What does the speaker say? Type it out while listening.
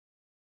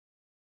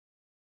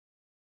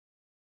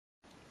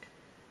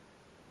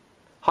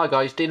Hi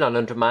guys,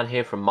 D900Man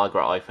here from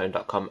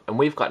migratiphone.com, and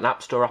we've got an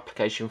App Store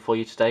application for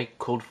you today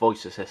called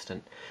Voice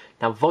Assistant.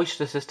 Now,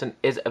 Voice Assistant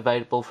is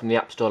available from the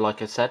App Store,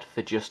 like I said,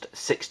 for just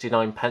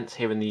 69 pence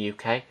here in the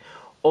UK,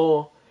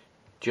 or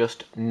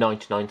just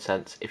 99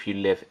 cents if you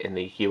live in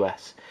the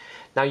US.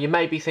 Now, you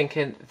may be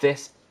thinking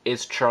this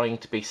is trying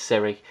to be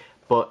Siri,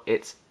 but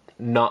it's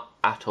not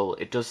at all.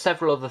 It does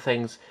several other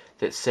things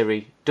that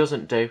Siri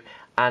doesn't do,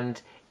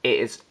 and it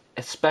is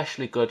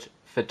especially good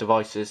for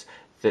devices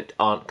that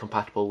aren't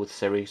compatible with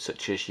Siri,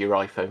 such as your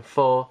iPhone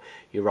 4,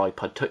 your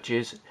iPod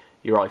Touches,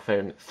 your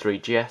iPhone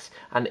 3GS,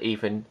 and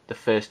even the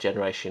first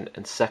generation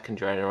and second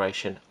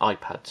generation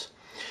iPads.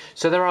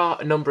 So there are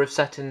a number of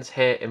settings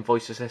here in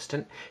Voice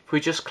Assistant. If we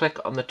just click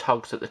on the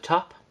togs at the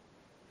top,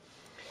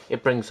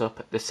 it brings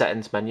up the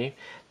settings menu.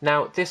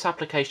 Now, this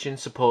application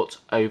supports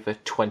over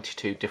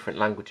 22 different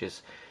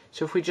languages.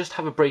 So if we just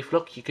have a brief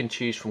look, you can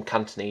choose from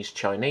Cantonese,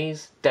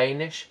 Chinese,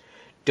 Danish,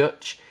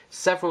 Dutch,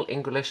 several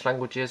English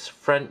languages,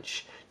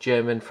 French,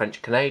 German,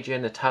 French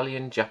Canadian,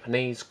 Italian,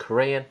 Japanese,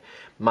 Korean,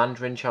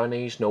 Mandarin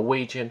Chinese,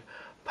 Norwegian,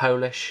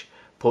 Polish,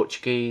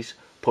 Portuguese,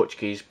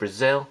 Portuguese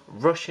Brazil,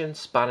 Russian,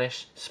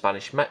 Spanish,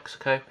 Spanish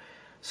Mexico,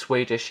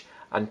 Swedish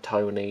and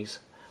Taiwanese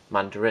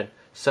Mandarin.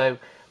 So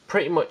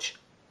pretty much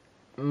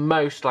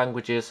most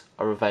languages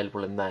are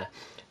available in there.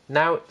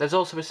 Now, there's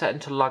also a setting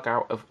to log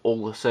out of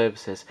all the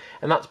services,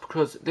 and that's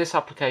because this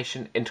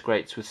application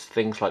integrates with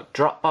things like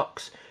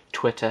Dropbox,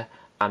 Twitter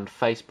and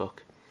Facebook.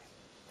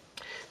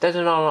 There's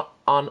an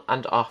on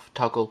and off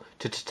toggle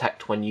to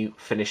detect when you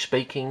finish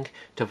speaking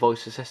to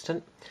Voice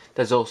Assistant.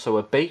 There's also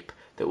a beep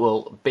that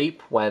will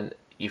beep when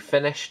you've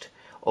finished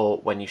or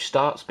when you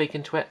start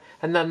speaking to it,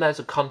 and then there's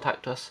a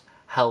contact us,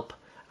 help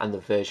and the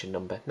version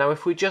number. Now,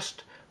 if we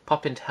just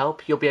pop into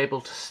help, you'll be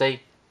able to see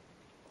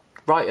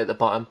right at the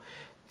bottom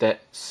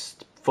that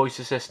Voice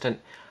Assistant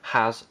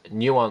has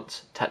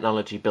nuance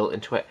technology built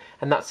into it,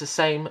 and that's the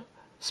same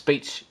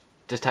speech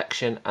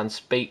detection and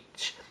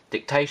speech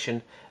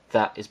dictation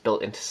that is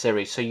built into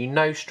Siri, so you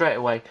know straight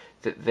away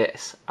that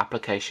this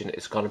application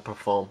is going to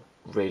perform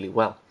really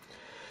well.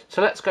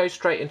 So let's go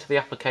straight into the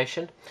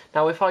application.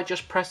 Now, if I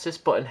just press this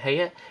button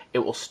here, it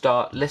will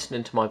start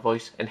listening to my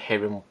voice and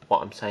hearing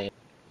what I'm saying.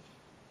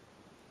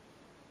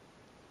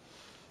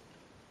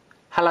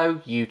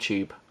 Hello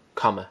YouTube,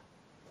 comma.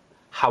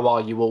 How are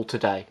you all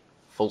today?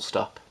 Full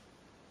stop.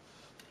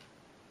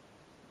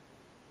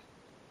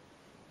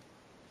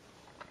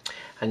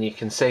 And you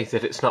can see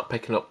that it's not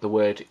picking up the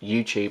word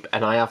YouTube,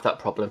 and I have that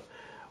problem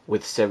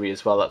with Siri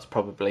as well. That's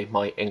probably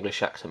my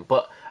English accent,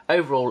 but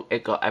overall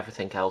it got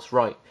everything else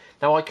right.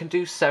 Now, I can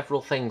do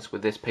several things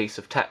with this piece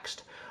of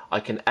text.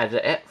 I can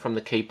edit it from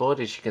the keyboard,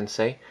 as you can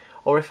see,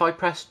 or if I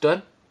press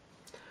done,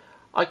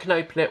 I can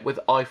open it with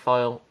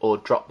iFile or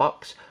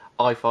Dropbox.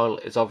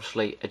 iFile is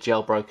obviously a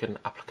jailbroken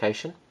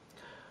application.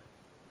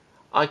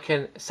 I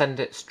can send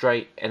it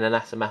straight in an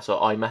SMS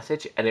or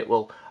iMessage, and it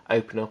will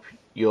open up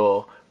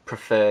your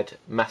preferred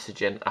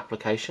messaging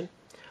application.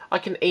 I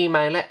can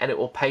email it and it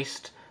will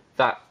paste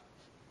that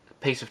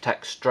piece of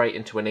text straight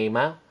into an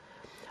email.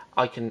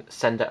 I can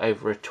send it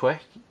over a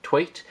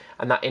tweet,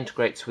 and that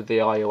integrates with the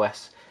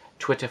iOS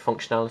Twitter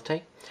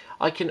functionality.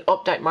 I can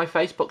update my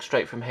Facebook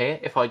straight from here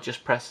if I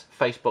just press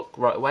Facebook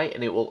right away,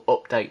 and it will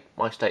update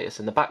my status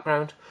in the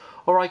background,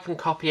 or I can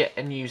copy it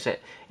and use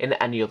it in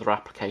any other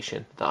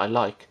application that I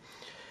like.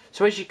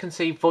 So as you can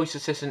see, Voice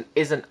Assistant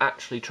isn't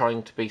actually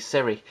trying to be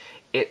Siri.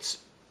 It's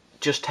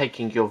just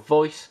taking your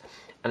voice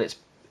and it's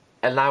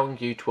allowing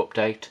you to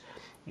update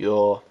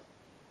your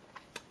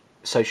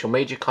social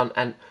media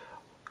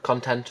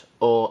content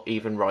or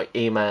even write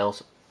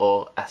emails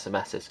or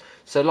SMSs.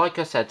 So like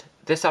I said,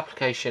 this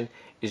application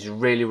is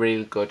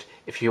really good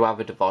if you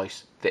have a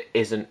device that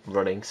isn't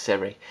running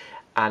Siri,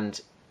 and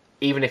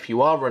even if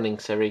you are running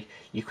Siri,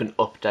 you can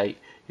update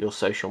your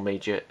social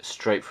media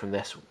straight from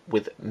this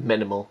with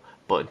minimal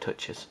button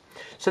touches.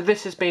 So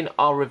this has been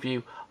our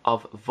review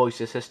of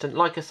Voice Assistant.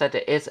 Like I said,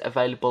 it is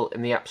available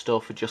in the App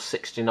Store for just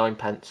 69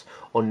 pence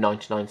or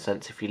 99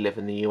 cents if you live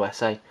in the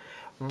USA.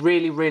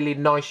 Really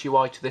nice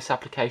UI to this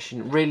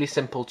application, really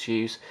simple to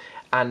use,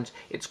 and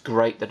it's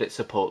great that it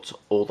supports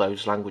all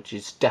those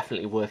languages.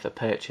 Definitely worth a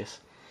purchase.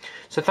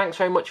 So thanks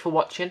very much for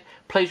watching.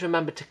 Please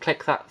remember to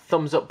click that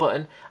thumbs up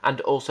button and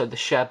also the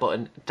share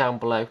button down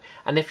below,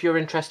 and if you're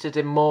interested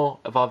in more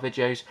of our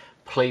videos,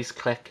 please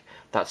click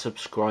that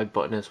subscribe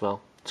button as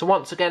well. So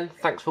once again,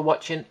 thanks for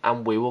watching,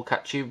 and we will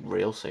catch you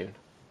real soon.